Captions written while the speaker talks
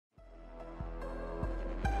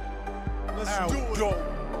Al-Doe.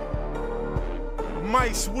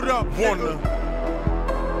 Mice, what up, wanna?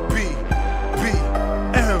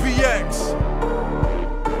 BX.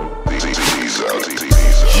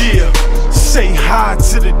 Yeah, say hi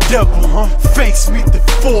to the devil, huh? Face meet the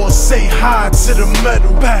force, say hi to the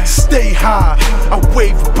metal. Stay high, I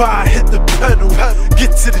wave by, hit the pedal.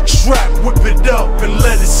 Get to the track, whip it up and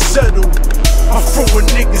let it settle. I'm throwing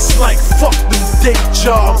niggas like fuck them day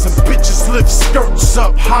jobs, and bitches lift skirts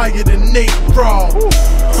up higher than they raw.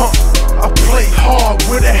 I play hard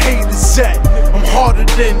where the haters at. I'm harder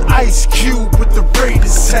than Ice Cube with the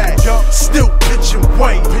Raiders hat. Still pitching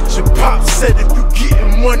white. Pop said if you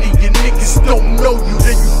getting money, your niggas don't know you,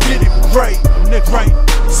 then you get it right.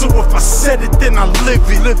 So if I said it, then I live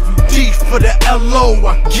it. D for the LO,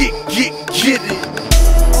 I get it.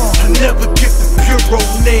 I never get the bureau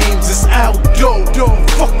names, it's Al-Doe.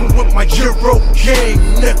 Fucking with my Euro gang,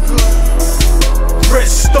 nigga. Red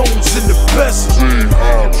stones in the best. Say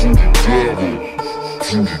hi to the devil,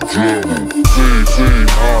 to the devil. Say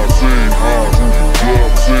hi to the devil. Say hi to the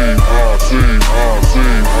devil. Say hi to the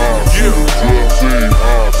devil. Say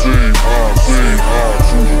hi to the devil. Say hi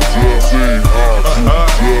to the devil. Say hi to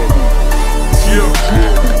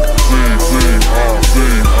the devil. Say hi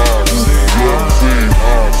to the devil. Say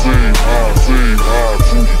hi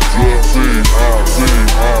to the devil. Say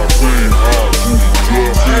hi to the devil.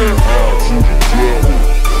 Say hi to the devil.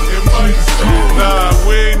 Nah,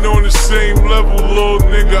 we ain't on the same level, little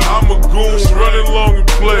nigga. I'm a goon, running long and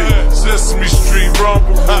play Sesame Street,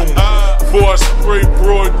 romper room. Before I spray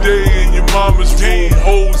broad day in your mama's room,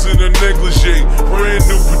 holes in a negligee, brand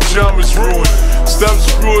new pajamas ruined. Stop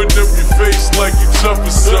screwing up your face like you tough or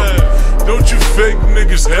something. Don't you fake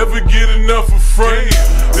niggas ever get enough of frontin'?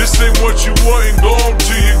 This ain't what you want, and go home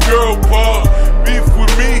to your girl, pa. Beef with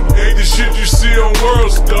me ain't the shit you see on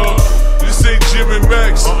World Star. This ain't Jim and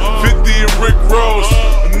Max, 50 and Rick Ross.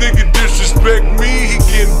 A nigga disrespect me, he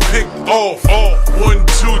getting picked off. 1,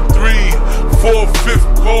 2, 3, 4, 5th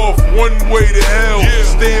cough, one way to hell.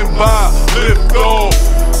 Stand by, lift off.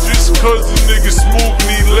 Just cause the nigga smooth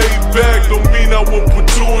and he laid back, don't mean I won't put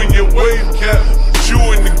two in your wave cap. Put you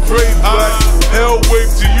in the grave black. Hell wave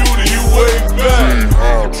to you, then you wave back. Say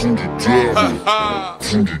hi to the devil,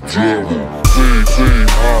 to the devil. Say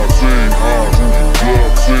hi to the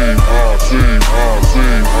devil. Say hi to the devil.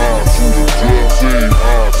 Say hi to the devil. Say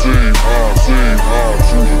hi to the devil. Say hi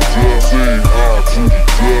to the devil. Say hi to the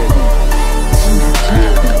devil. To the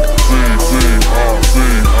devil. Say hi to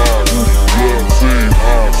the devil. Say hi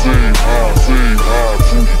to the devil.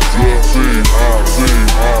 Say hi to the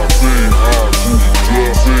devil. Say hi to the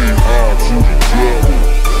devil. Say hi to the devil.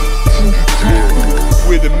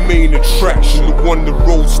 We're the main attraction, the one the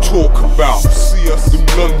roads talk about. See us, them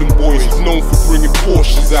London boys, is known for bringing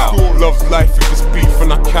Porsches out. Love life if it's beef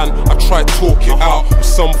and I try to talk it out. But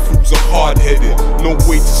some fools are hard-headed, no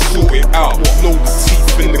way to sort it out. Know the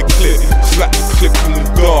teeth in the clip, slap the clip from the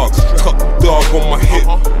dogs. Cut the dog on my hip,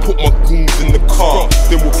 put my goons in the car.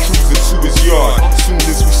 Then we'll cruise into his yard. Soon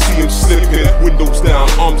as we see him slipping, windows down,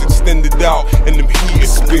 arms extended out, and them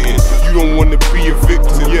heaters spitting. You don't wanna be a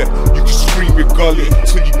victim, yeah, you can scream your gully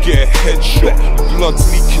till you get a headshot. The blood's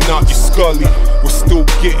leaking out your scully. We're still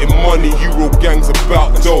getting money, Euro gangs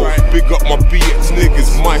about though. Big up my BX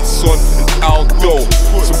niggas, Mysonne and Al-Doe.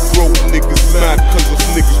 Some broke niggas mad cause those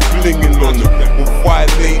niggas blinging on them. When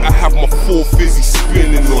violate, I have my 4 fizzy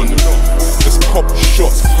spinning on them. There's couple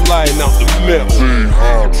shots flying out the metal. Say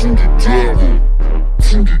hi to the devil,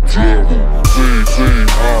 to the devil. Say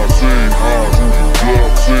hi to the devil.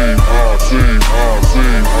 Say hi to the devil. Say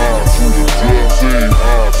hi to the devil. Say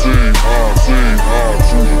hi to the devil. Say hi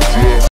to the devil.